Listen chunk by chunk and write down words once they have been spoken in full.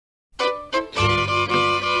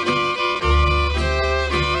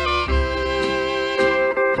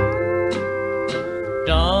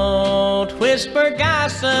whisper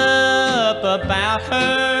gossip about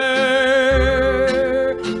her,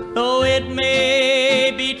 though it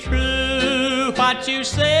may be true what you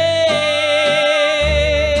say.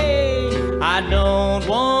 I don't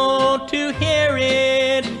want to hear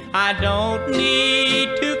it, I don't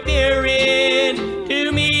need to fear it.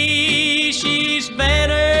 To me she's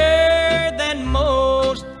better than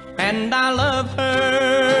most, and I love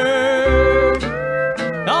her.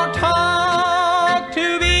 Don't talk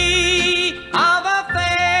to me of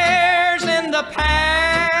affairs in the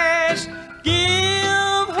past.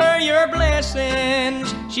 Give her your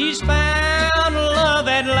blessings, she's found love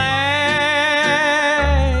at last.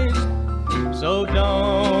 So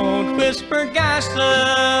don't whisper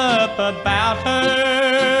gossip about her,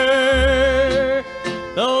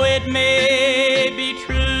 though it may be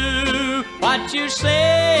true what you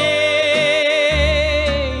say.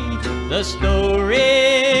 The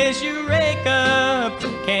stories you rake up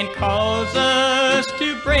can't cause us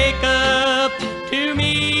to break up. To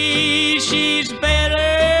me she's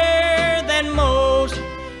better than most,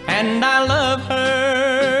 and I love her.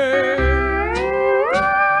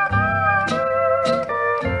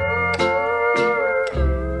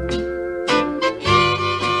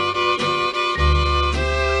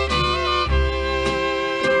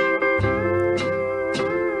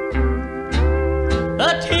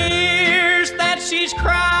 The tears that she's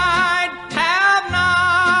cried have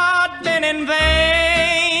not been in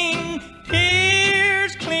vain.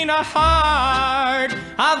 Tears clean a heart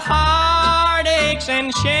of heartaches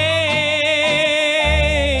and shame.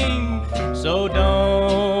 So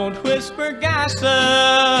don't whisper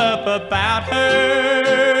gossip about her.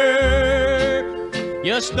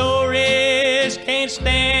 Your stories can't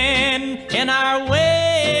stand in our way,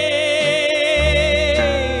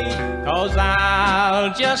 'cause I'll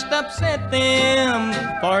just upset them.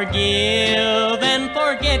 Forgive and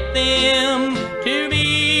forget them. To me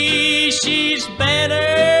she's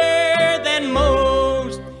better than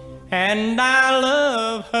most, and I